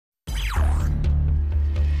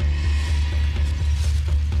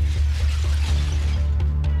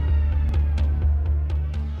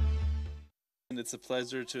It's a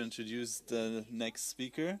pleasure to introduce the next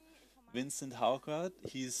speaker, Vincent Haupert.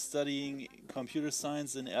 He's studying computer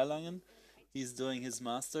science in Erlangen. He's doing his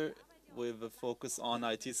master with a focus on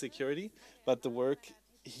IT security, but the work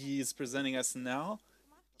he's presenting us now,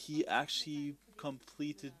 he actually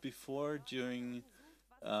completed before during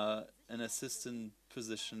an assistant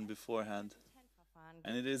position beforehand.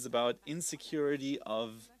 And it is about insecurity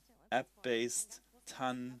of app-based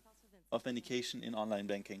TAN authentication in online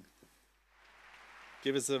banking.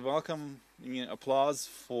 Give us a welcome applause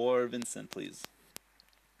for Vincent, please.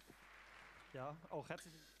 Ja, auch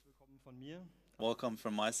herzlich willkommen von mir. Welcome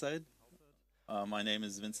from my side. My name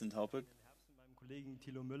is Vincent Haupert.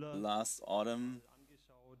 Last autumn,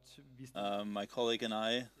 my colleague and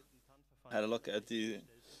I had a look at the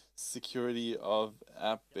security of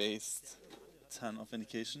app-based TAN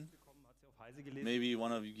authentication. Maybe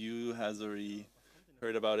one of you has already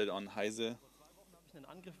heard about it on Heise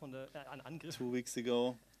 2 weeks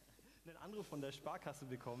ago.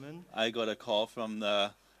 I got a call from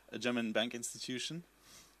a German bank institution.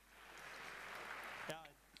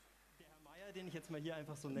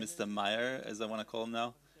 Mr. Meyer, as I want to call him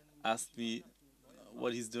now, asked me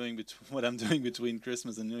what he's doing, what I'm doing between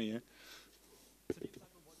Christmas and New Year.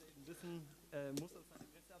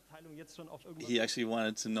 He actually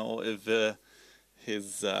wanted to know if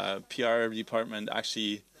his PR department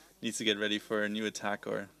actually needs to get ready for a new attack,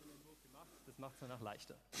 or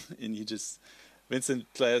and Vincent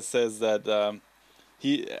says that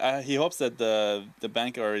he hopes that the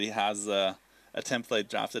bank already has a template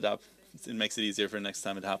drafted up. It makes it easier for next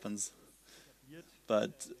time it happens.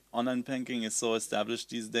 But online banking is so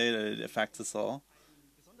established these days that it affects us all.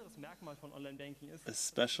 A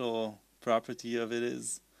special property of it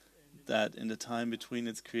is that in the time between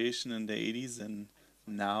its creation in the 80s and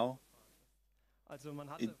now,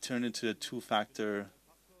 it turned into a two-factor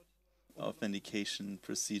authentication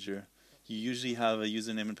procedure. You usually have a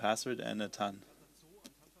username and password and a TAN.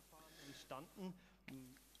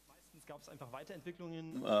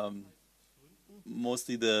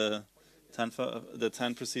 Mostly the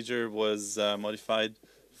TAN procedure was modified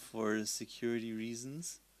for security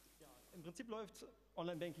reasons.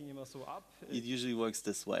 It usually works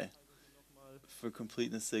this way. For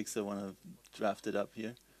completeness sake, I want to draft it up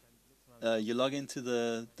here. You log into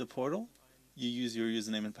the portal, you use your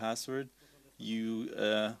username and password, you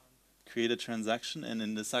create a transaction, and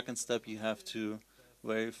in the second step you have to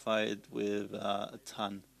verify it with a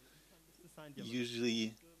TAN.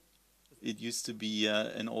 Usually it used to be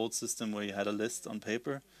an old system where you had a list on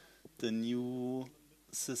paper. The new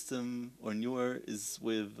system, or newer, is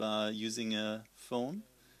with using a phone,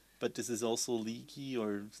 but this is also leaky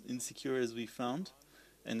or insecure, as we found.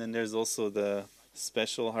 And then there's also the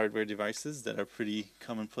special hardware devices that are pretty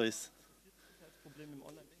commonplace.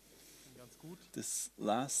 This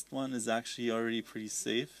last one is actually already pretty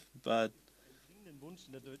safe, but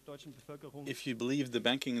if you believe the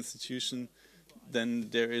banking institution, then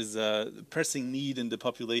there is a pressing need in the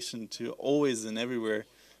population to always and everywhere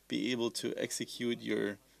be able to execute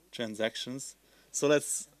your transactions. So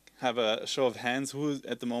let's have a show of hands. Who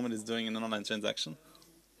at the moment is doing an online transaction?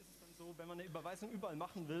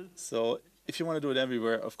 So if you want to do it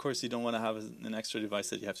everywhere, of course you don't want to have an extra device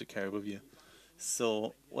that you have to carry with you.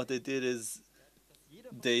 So what they did is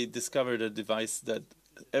they discovered a device that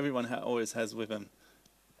everyone always has with them,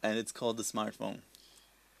 and it's called the smartphone.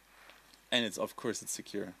 And it's, of course, it's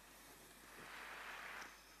secure.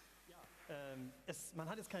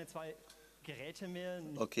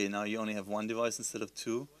 Okay, now you only have one device instead of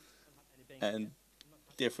two, and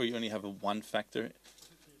therefore you only have a one-factor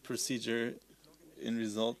procedure in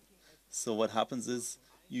result. So what happens is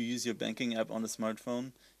you use your banking app on the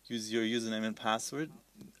smartphone, use your username and password,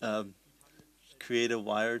 create a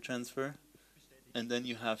wire transfer, and then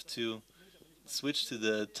you have to switch to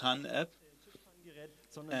the TAN app,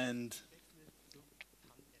 and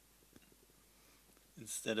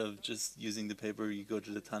instead of just using the paper, you go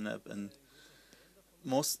to the TAN app. And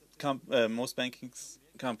most banking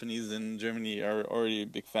companies in Germany are already a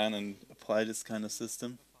big fan and apply this kind of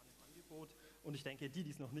system.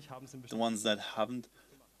 The ones that haven't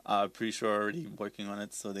are pretty sure already working on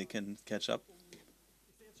it, so they can catch up.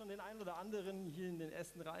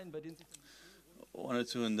 One or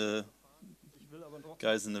two in the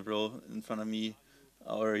guys in the row in front of me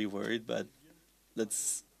are already worried, but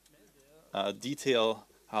let's detail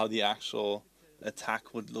how the actual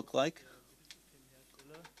attack would look like.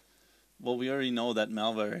 Well, we already know that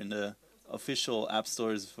malware in the official app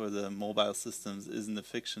stores for the mobile systems isn't a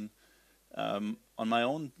fiction. On my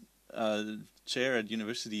own chair at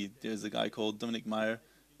university, there's a guy called Dominic Meyer,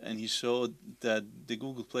 and he showed that the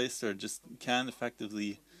Google Play Store just can't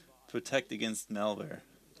effectively protect against malware.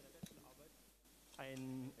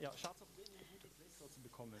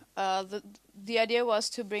 The idea was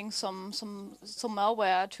to bring some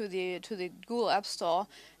malware to the Google App Store,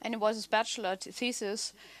 and it was his bachelor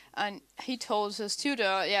thesis, and he told his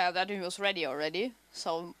tutor, yeah, that he was ready already,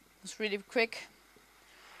 so it was really quick.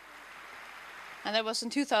 And that was in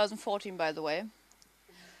 2014, by the way.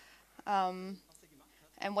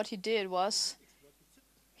 And what he did was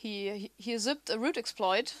he zipped a root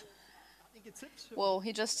exploit. Well,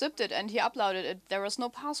 he just zipped it and he uploaded it. There was no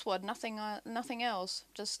password, nothing else.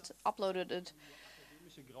 Just uploaded it.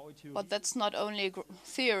 But that's not only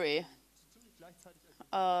theory.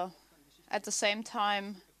 At the same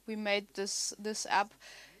time, we made this app.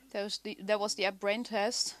 There was the app Brain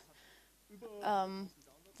Test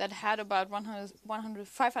that had about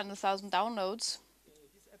 500,000 downloads.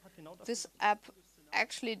 This app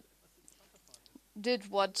actually did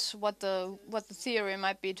what the theory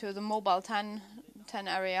might be to the mobile TAN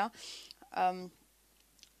area, and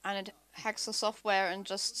it hacks the software and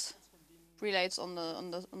just relates on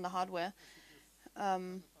the hardware.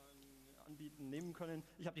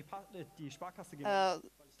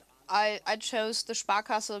 I chose the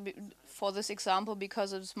Sparkasse for this example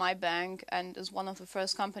because it's my bank and is one of the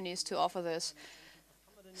first companies to offer this.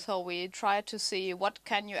 So we tried to see what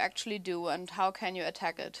can you actually do and how can you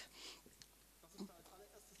attack it.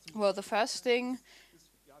 Well, the first thing,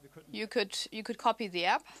 you could copy the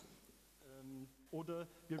app,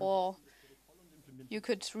 or you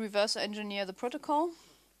could reverse engineer the protocol,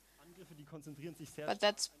 but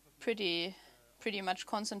that's pretty much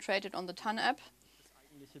concentrated on the TAN app.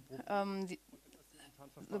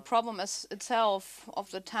 The problem itself of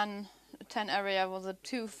the TAN area was a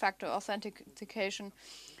two-factor authentication.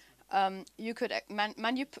 You could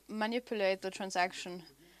manipulate the transaction.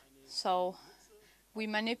 So we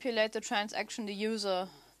manipulate the transaction the user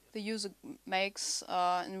makes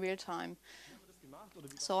in real time.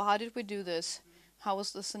 So how did we do this? How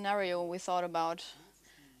was the scenario we thought about?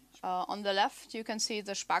 On the left, you can see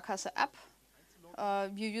the Sparkasse app.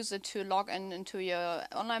 You use it to log into your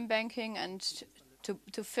online banking and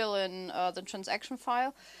to fill in the transaction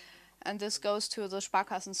file. And this goes to the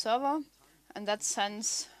Sparkassen server, and that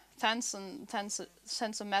sends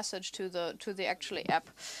a message to the actual app.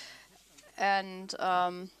 And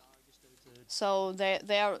so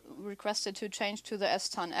they are requested to change to the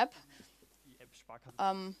STAN app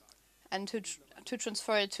and to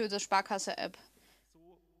transfer it to the Sparkasse app.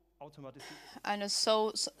 And it's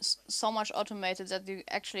so much automated that you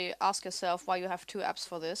actually ask yourself why you have two apps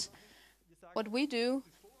for this. What we do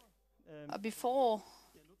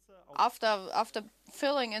after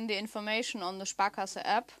filling in the information on the Sparkasse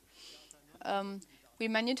app, we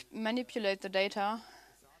manipulate the data,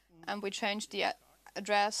 and we change the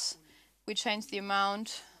address, we change the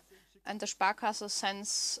amount, and the Sparkasse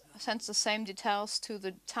sends the same details to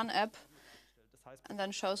the TAN app, and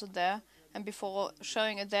then shows it there. And before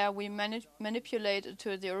showing it there, we manipulate it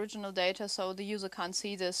to the original data, so the user can't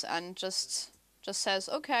see this and just says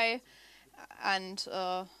okay, and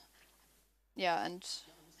and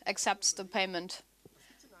accepts the payment.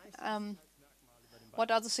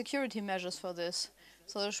 What are the security measures for this?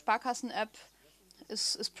 So the Sparkassen app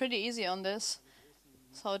is pretty easy on this.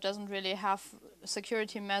 So it doesn't really have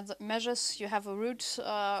security measures. You have a root.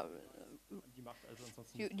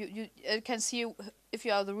 You can see if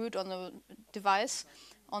you are the root on the device.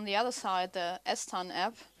 On the other side, the STAN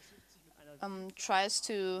app tries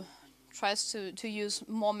to use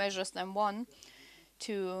more measures than one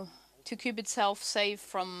to keep itself safe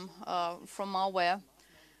from malware.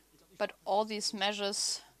 But all these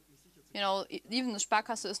measures, even the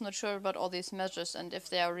Sparkasse is not sure about all these measures and if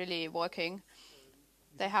they are really working.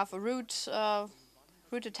 They have a root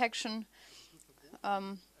detection.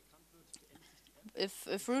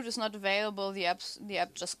 If root is not available, the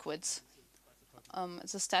app just quits.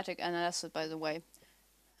 It's a static analysis, by the way,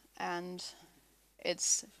 and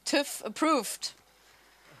it's TÜV approved.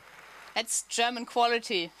 It's German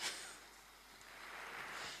quality.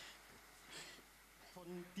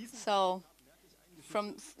 So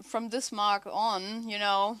from this mark on,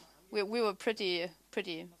 we were pretty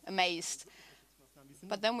amazed.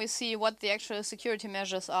 But then we see what the actual security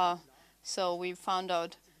measures are. So we found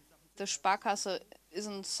out the Sparkasse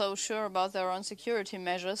isn't so sure about their own security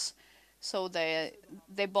measures. So they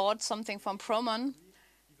bought something from Proman.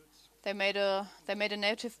 They made a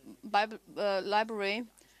native library,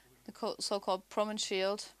 the so-called Proman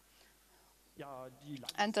Shield.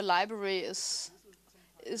 And the library is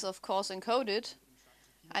of course encoded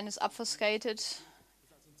and is obfuscated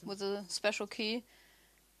with a special key.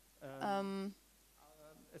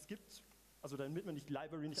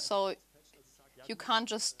 So you can't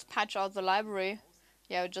just patch out the library.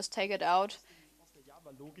 Yeah, just take it out.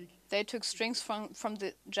 They took strings from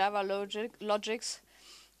the Java logics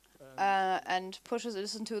and pushes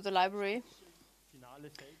this into the library.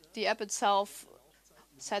 The app itself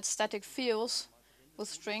sets static fields with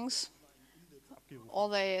strings, or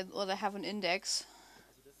they have an index,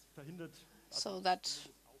 so that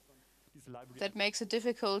makes it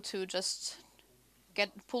difficult to just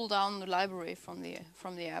pull down the library from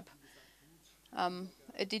the app.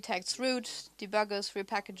 It detects root, debuggers,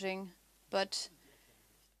 repackaging, but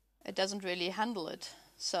it doesn't really handle it.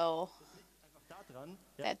 So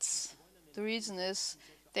that's the reason is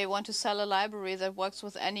they want to sell a library that works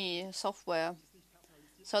with any software,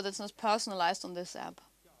 so that's not personalized on this app.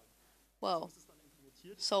 Well,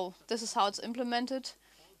 so this is how it's implemented.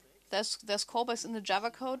 There's callbacks in the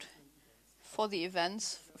Java code for the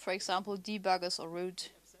events, for example, debuggers or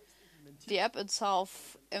root. The app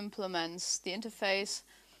itself implements the interface,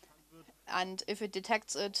 and if it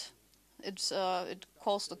detects it, it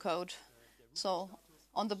calls the code. So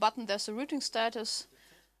on the button there's a routing status.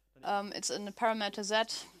 It's in the parameter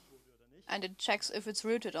Z, and it checks if it's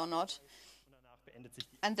rooted or not.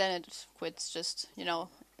 And then it quits. Just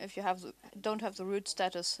if you don't have the root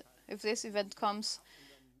status, if this event comes,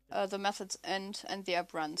 the methods end and the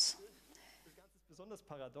app runs.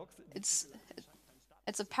 It's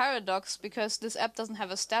a paradox because this app doesn't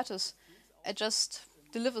have a status. It just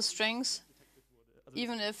delivers strings,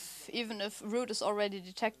 even if root is already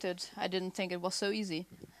detected. I didn't think it was so easy.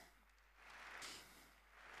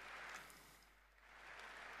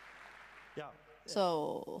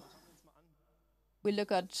 So we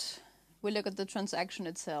look at the transaction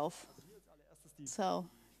itself. So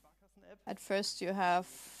at first you have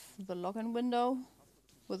the login window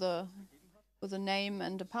with a name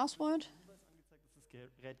and a password,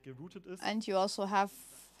 and you also have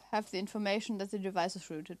the information that the device is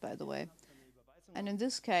rooted, by the way. And in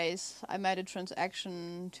this case, I made a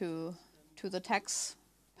transaction to the tax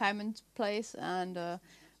payment place, and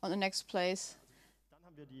on the next place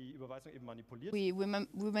we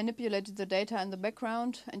manipulated the data in the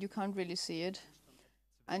background, and you can't really see it.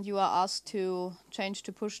 And you are asked to change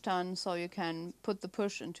to push TAN, so you can put the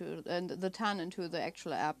push into the TAN into the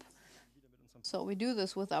actual app. So we do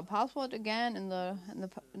this with our password again in the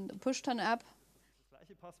push TAN app,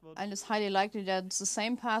 and it's highly likely that it's the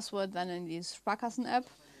same password than in the Sparkassen app.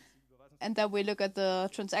 And then we look at the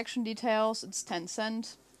transaction details. It's 10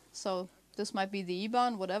 cents, so this might be the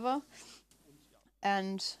IBAN, whatever.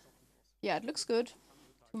 And yeah, it looks good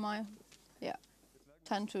to my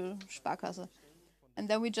TAN to Sparkasse. And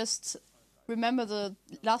then we just remember the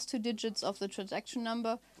last 2 digits of the transaction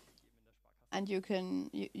number, and you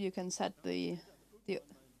can set the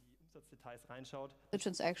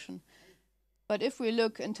transaction. But if we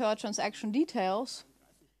look into our transaction details,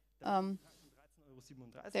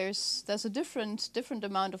 there's a different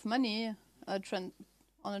amount of money on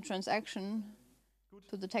a transaction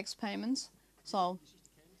to the tax payments. So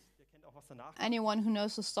anyone who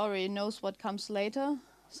knows the story knows what comes later.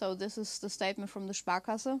 So this is the statement from the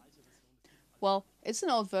Sparkasse. Well, it's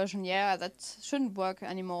an old version, yeah, that shouldn't work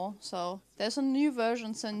anymore. So there's a new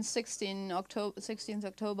version since 16th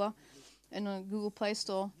October in a Google Play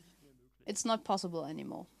Store. It's not possible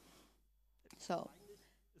anymore. So,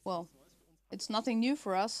 well, it's nothing new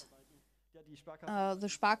for us. The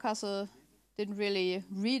Sparkasse didn't really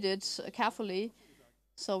read it carefully.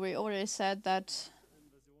 So we already said that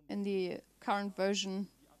in the current version,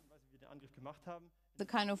 the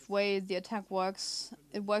kind of way the attack works,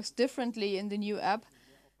 it works differently in the new app,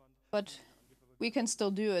 but we can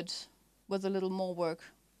still do it with a little more work.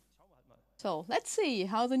 So let's see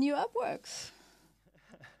how the new app works.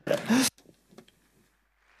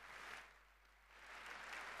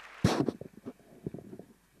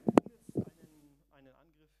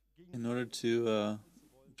 In order to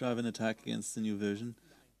drive an attack against the new version,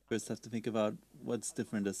 first have to think about what's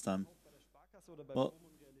different this time. Well,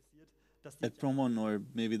 at Promon or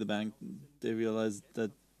maybe the bank, they realized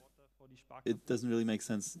that it doesn't really make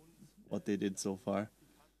sense what they did so far.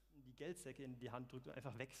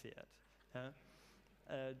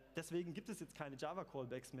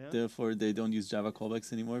 Therefore, they don't use Java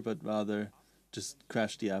callbacks anymore, but rather just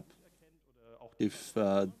crash the app if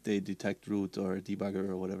they detect root or debugger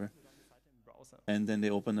or whatever. And then they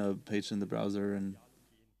open a page in the browser, and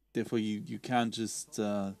therefore you can't just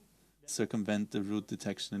circumvent the root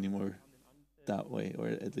detection anymore that way, or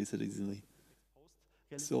at least as easily.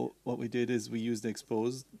 So what we did is we used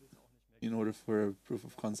expose in order for a proof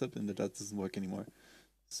of concept, and that doesn't work anymore.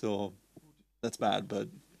 So that's bad, but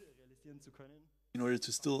in order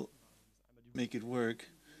to still make it work,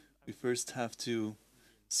 we first have to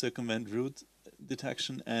circumvent root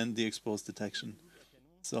detection and the exposed detection.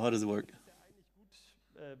 So how does it work?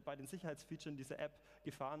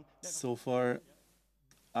 So far,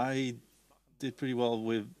 I did pretty well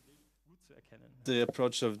with the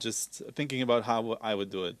approach of just thinking about how I would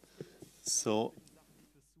do it. So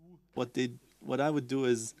what I would do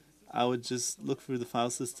is I would just look through the file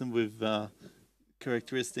system with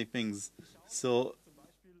characteristic things. So,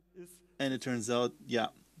 and it turns out, yeah,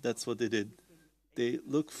 that's what they did. They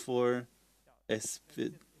look for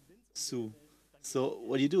su. So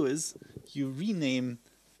what you do is you rename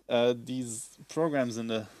these programs in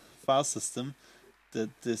the file system that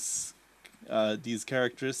these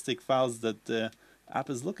characteristic files that the app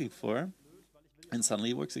is looking for, and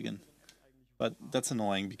suddenly it works again. But that's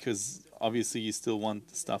annoying because obviously you still want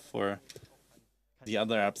the stuff for the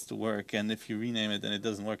other apps to work, and if you rename it, then it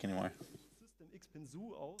doesn't work anymore.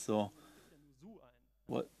 So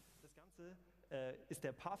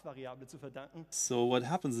what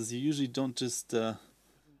happens is you usually don't just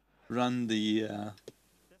run the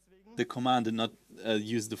command and not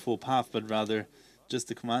use the full path, but rather just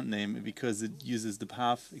the command name, because it uses the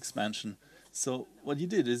path expansion. So what you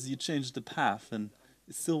did is you changed the path, and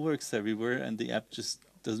it still works everywhere, and the app just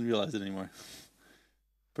doesn't realize it anymore.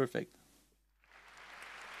 Perfect.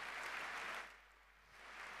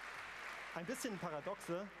 Ein bisschen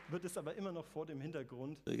paradoxer wird es aber immer noch vor dem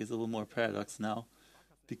Hintergrund. It gets a little more paradox now,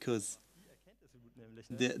 because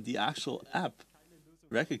the actual app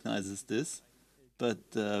recognizes this,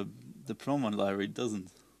 but the Promon library doesn't.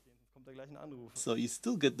 So you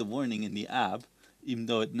still get the warning in the app, even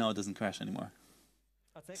though it now doesn't crash anymore.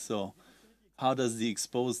 So how does the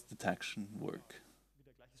exposed detection work?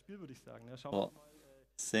 Well,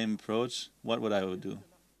 same approach. What would I do?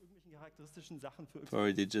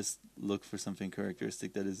 Probably just look for something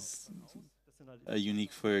characteristic that is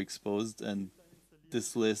unique for exposed, and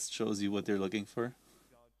this list shows you what they're looking for.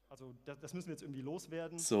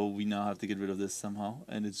 So we now have to get rid of this somehow,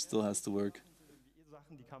 and it still has to work.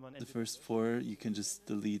 The first 4 you can just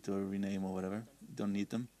delete or rename or whatever. You don't need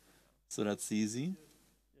them. So that's easy.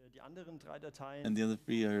 And the other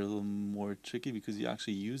 3 are a little more tricky because you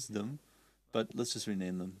actually use them, but let's just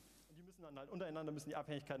rename them.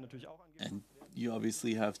 And you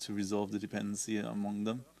obviously have to resolve the dependency among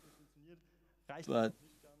them, but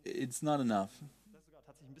it's not enough.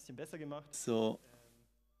 So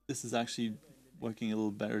this is actually working a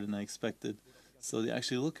little better than I expected. So they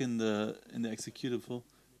actually look in the executable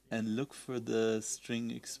and look for the string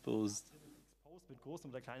exposed.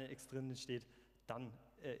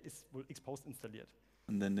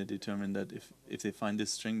 And then they determine that if they find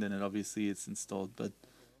this string, then obviously it's installed. But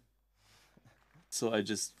so I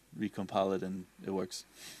just recompile it and it works.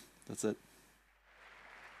 That's it.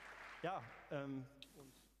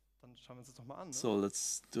 So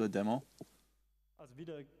let's do a demo.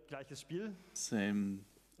 Same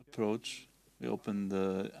approach. We open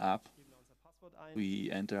the app.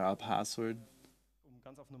 We enter our password.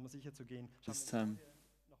 This time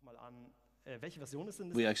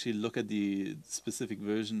we actually look at the specific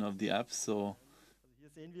version of the app. So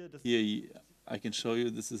here I can show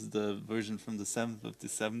you, this is the version from the 7th of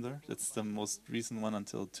December. That's the most recent one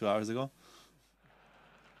until 2 hours ago.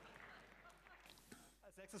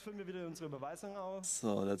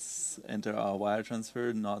 So let's enter our wire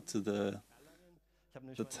transfer, not to the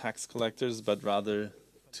tax collectors, but rather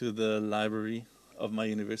to the library of my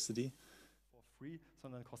university.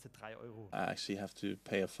 I actually have to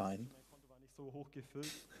pay a fine.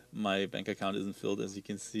 My bank account isn't filled, as you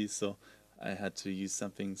can see, so I had to use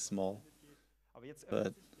something small.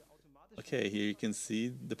 But okay, here you can see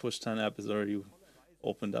the push-TAN app is already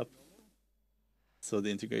opened up. So the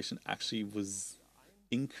integration actually was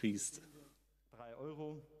increased.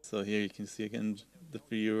 So here you can see again the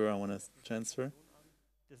 €3 I want to transfer.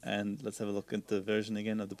 And let's have a look at the version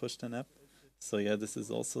again of the push-TAN app. So yeah, this is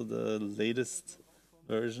also the latest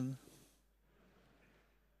version.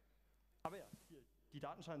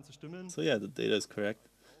 So yeah, the data is correct,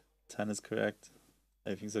 TAN is correct,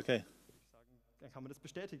 everything's okay.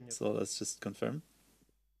 So let's just confirm.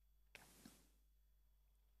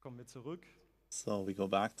 So we go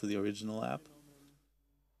back to the original app.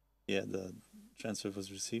 Yeah, the transfer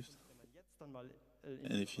was received.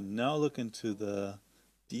 And if you now look into the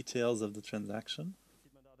details of the transaction,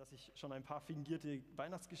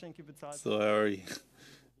 so I already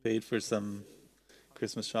paid for some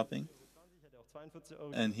Christmas shopping.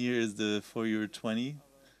 And here is the €4.20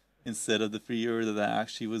 instead of the €3 that I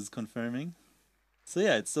actually was confirming. So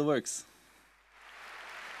yeah, it still works.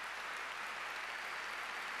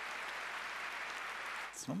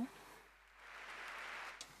 Jetzt nochmal.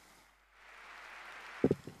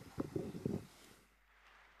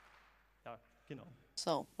 Ja, genau.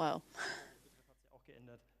 So, well. Hat sich auch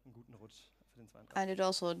geändert. Einen guten Rutsch für den 32. And it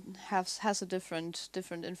also has a different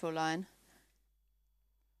info line.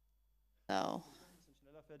 So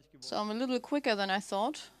I'm a little quicker than I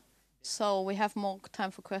thought. So we have more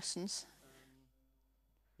time for questions.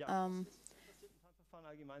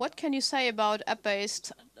 What can you say about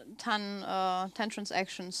app-based TAN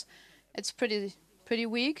transactions? It's pretty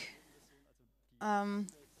weak.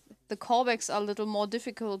 The callbacks are a little more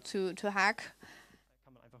difficult to hack.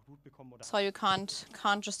 So you can't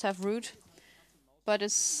just have root. But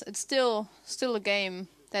it's still a game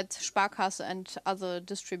that Sparkasse and other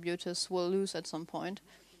distributors will lose at some point.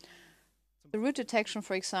 The root detection,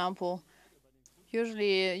 for example,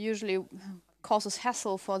 usually causes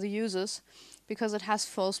hassle for the users because it has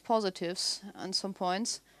false positives at some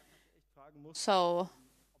points. So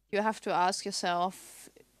you have to ask yourself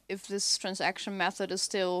if this transaction method is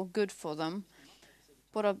still good for them.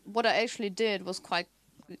 What I actually did was quite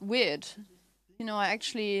weird. You know, I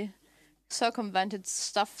actually circumvented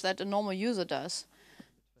stuff that a normal user does.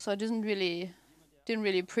 So I didn't really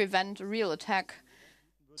prevent a real attack.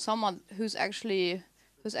 Someone who's actually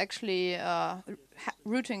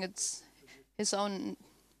rooting his own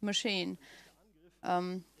machine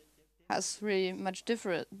has really much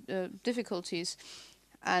difficulties,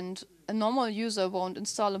 and a normal user won't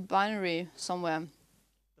install a binary somewhere.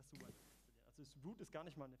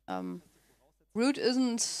 Root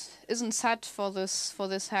isn't set for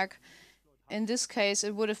this hack. In this case,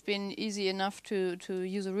 it would have been easy enough to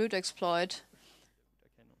use a root exploit,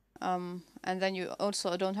 and then you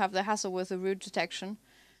also don't have the hassle with the root detection.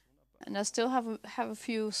 And I still have a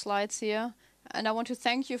few slides here, and I want to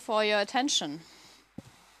thank you for your attention.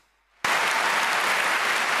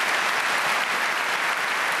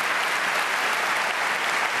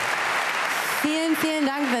 Vielen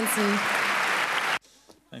Dank, Vincent.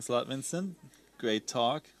 Thanks a lot, Vincent. Great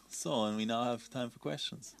talk. So, and we now have time for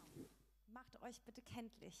questions. Macht euch bitte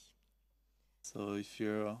kenntlich. So, if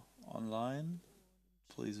you're online,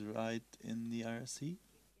 please write in the IRC.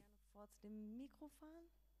 Vor zu dem Mikro fahren.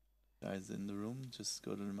 Guys in the room, just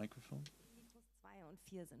go to the microphone. Mikros 2 und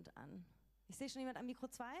 4 sind an. Ich sehe schon jemand am Mikro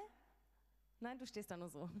 2? Nein, du stehst da nur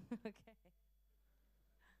so. Okay.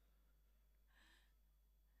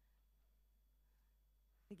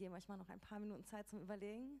 Wir geben euch mal noch ein paar Minuten Zeit zum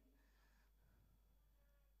Überlegen.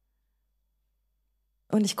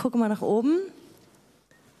 Und ich gucke mal nach oben.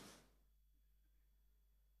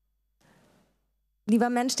 Lieber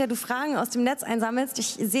Mensch, der du Fragen aus dem Netz einsammelst, ich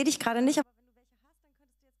sehe dich gerade nicht, aber wenn du welche hast, dann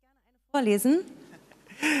könntest du jetzt gerne eine vorlesen.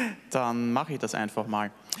 Dann mache ich das einfach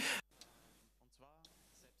mal. Und zwar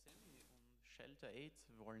Shelter 8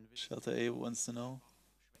 wollen wissen, Shelter 8 wants to know,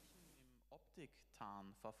 Schwächen im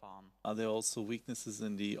Optik-TAN-Verfahren. are there also weaknesses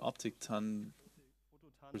in the optic TAN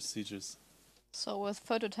procedures? So with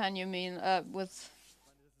phototan, you mean with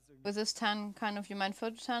this TAN kind of, you mean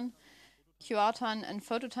phototan? QR TAN and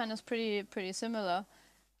phototan is pretty similar.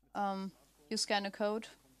 You scan a code,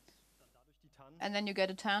 and then you get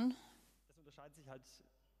a TAN.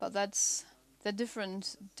 But that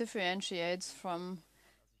differentiates from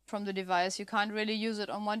the device. You can't really use it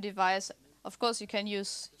on one device. Of course, you can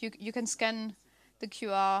scan the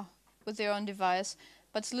QR with your own device,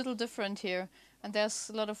 but it's a little different here. And there's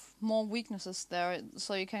a lot of more weaknesses there,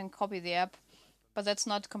 so you can copy the app, but that's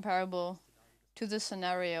not comparable to this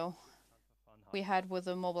scenario we had with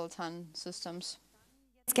the mobile TAN systems.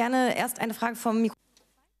 Jetzt gerne erst eine Frage vom Mikro.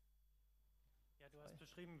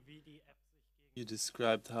 You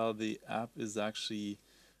described how the app is actually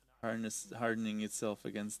hardening itself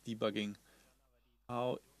against debugging.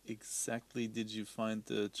 How exactly did you find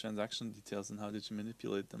the transaction details and how did you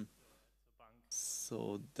manipulate them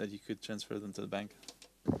so that you could transfer them to the bank?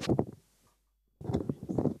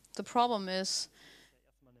 The problem is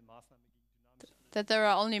that there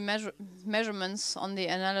are only measurements on the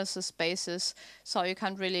analysis basis, so you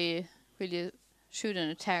can't really shoot an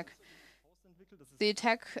attack. The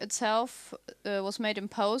attack itself was made in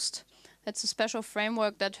Post. That's a special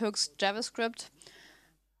framework that hooks JavaScript.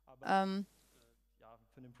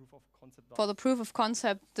 For the proof of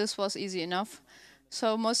concept, this was easy enough.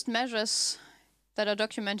 So most measures that are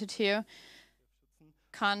documented here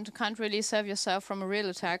can't really save yourself from a real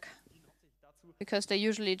attack, because they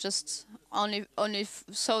usually just only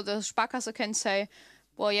so the Sparkasse can say,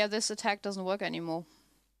 well, yeah, this attack doesn't work anymore.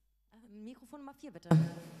 Mikrofon Nummer 4, bitte.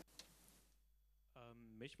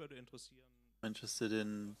 Mich würde interessieren, I'm interested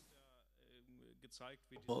in, gezeigt,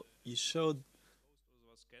 wie well, you showed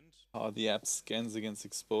sowas scannt. how the app scans against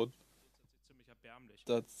Expode. Ziemlicher erbärmlich.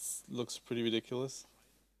 That looks pretty ridiculous.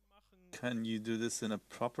 Can you do this in a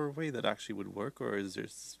proper way that actually would work, or is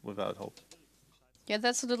this without hope? Yeah,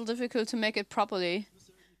 that's a little difficult to make it properly.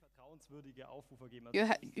 Vertrauenswürdige Aufrufe geben.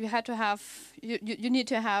 You need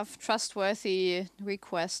to have trustworthy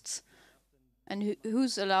requests, and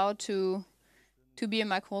who's allowed to be in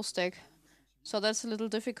my call stack. So that's a little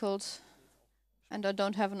difficult, and I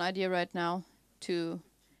don't have an idea right now to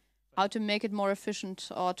how to make it more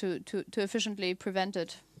efficient or to efficiently prevent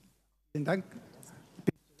it. Vielen Dank.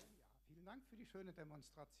 Vielen Dank für die schöne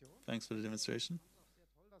Demonstration. Thanks for the demonstration. Sehr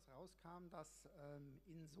toll, dass rauskam, dass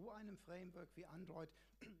in so einem Framework wie Android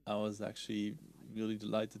I was actually really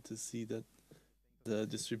delighted to see that the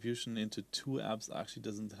distribution into two apps actually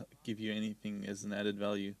doesn't give you anything as an added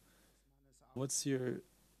value. What's your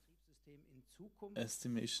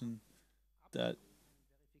estimation that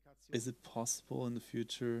is it possible in the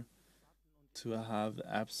future to have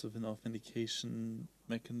apps with an authentication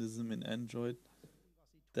mechanism in Android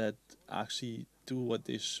that actually do what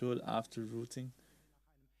they should after routing?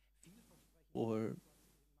 Or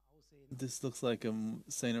this looks like a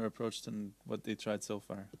saner approach than what they tried so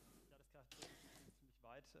far.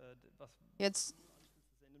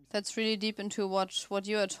 That's really deep into what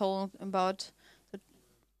you are told about.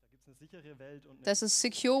 There's a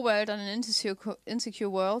secure world and an insecure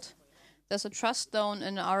world. There's a trust zone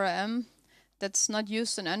in RM that's not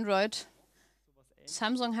used in Android.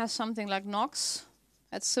 Samsung has something like Knox.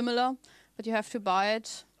 It's similar, but you have to buy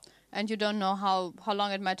it, and you don't know how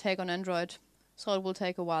long it might take on Android. So it will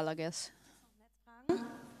take a while, I guess.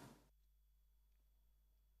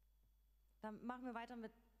 Dann machen wir weiter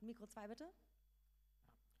mit Mikro 2, bitte.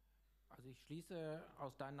 Also ich schließe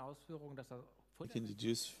aus deinen Ausführungen, dass I can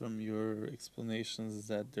deduce from your explanations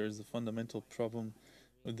that there's a fundamental problem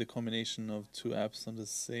with the combination of two apps on the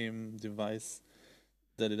same device,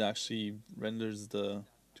 that it actually renders the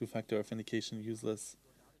two-factor authentication useless,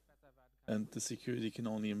 and the security can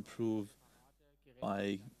only improve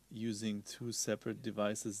by using two separate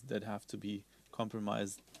devices that have to be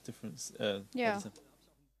compromised different.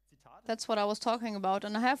 That's what I was talking about,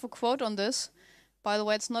 and I have a quote on this. By the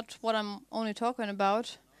way, it's not what I'm only talking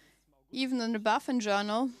about. Even in the BaFin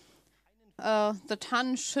journal, the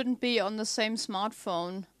TAN shouldn't be on the same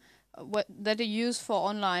smartphone that you use for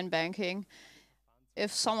online banking.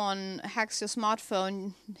 If someone hacks your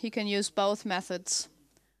smartphone, he can use both methods.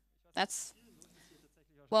 That's,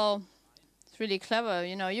 well, it's really clever,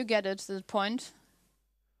 you know, you get it, the point.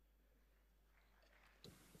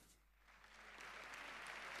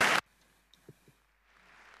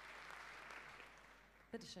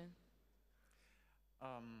 Bitteschön.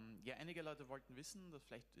 Ja, einige Leute wollten wissen, dass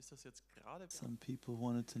vielleicht ist das jetzt gerade. Some people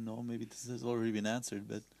wanted to know, maybe this has already been answered,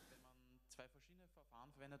 but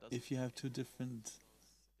if you have two different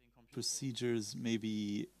procedures,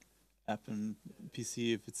 maybe app and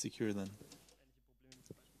PC, if it's secure, then.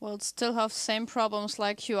 Well, it still have same problems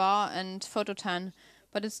like QR and PhotoTAN,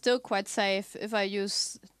 but it's still quite safe. If I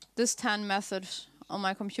use this TAN method on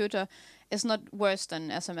my computer, it's not worse than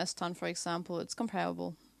SMS TAN, for example. It's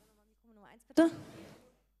comparable. Bitte?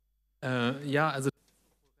 Ja, also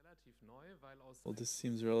relativ neu, weil aus Well, this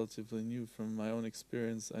seems relatively new from my own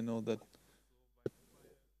experience. I know that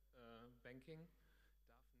Banking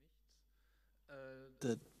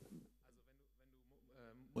that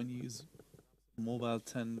when you use mobile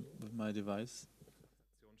 10 with my device,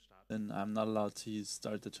 then I'm not allowed to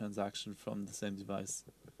start the transaction from the same device.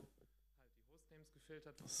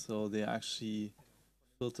 So they actually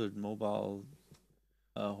filtered mobile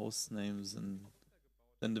host names, and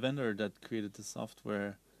then the vendor that created the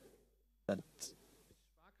software that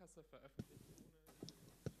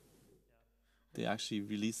they actually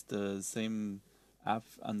released the same app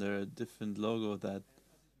under a different logo. That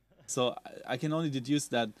so I can only deduce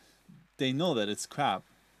that they know that it's crap.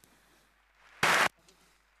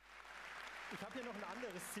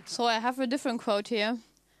 So I have a different quote here.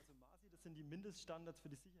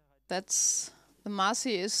 That's the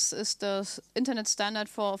MASI is the internet standard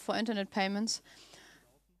for internet payments.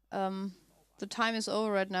 The time is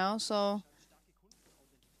over right now, so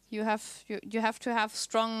you have to have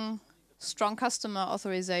strong customer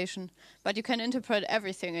authorization, but you can interpret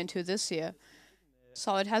everything into this here.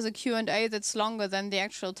 So it has a Q&A that's longer than the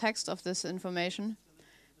actual text of this information.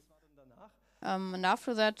 And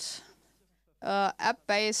after that,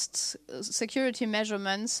 app-based security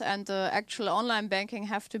measurements and the actual online banking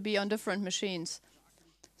have to be on different machines.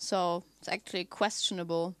 So it's actually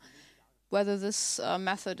questionable whether this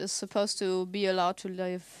method is supposed to be allowed to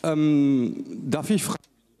live.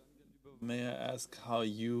 May I ask how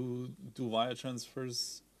you do wire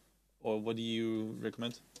transfers, or what do you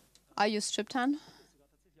recommend? I use TAN,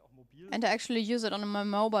 and I actually use it on my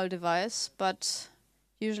mobile device, but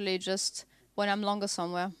usually just when I'm longer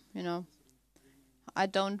somewhere, you know. I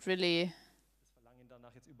don't really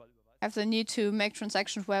have the need to make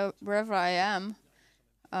transactions wherever I am.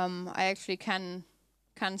 I actually can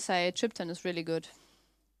say TAN is really good.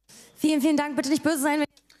 Vielen, vielen Dank. Bitte nicht böse sein, wenn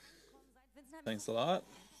Thanks a lot.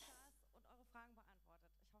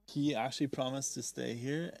 He actually promised to stay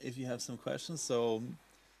here if you have some questions, so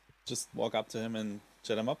just walk up to him and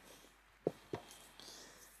chat him up.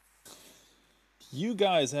 You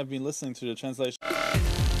guys have been listening to the translation.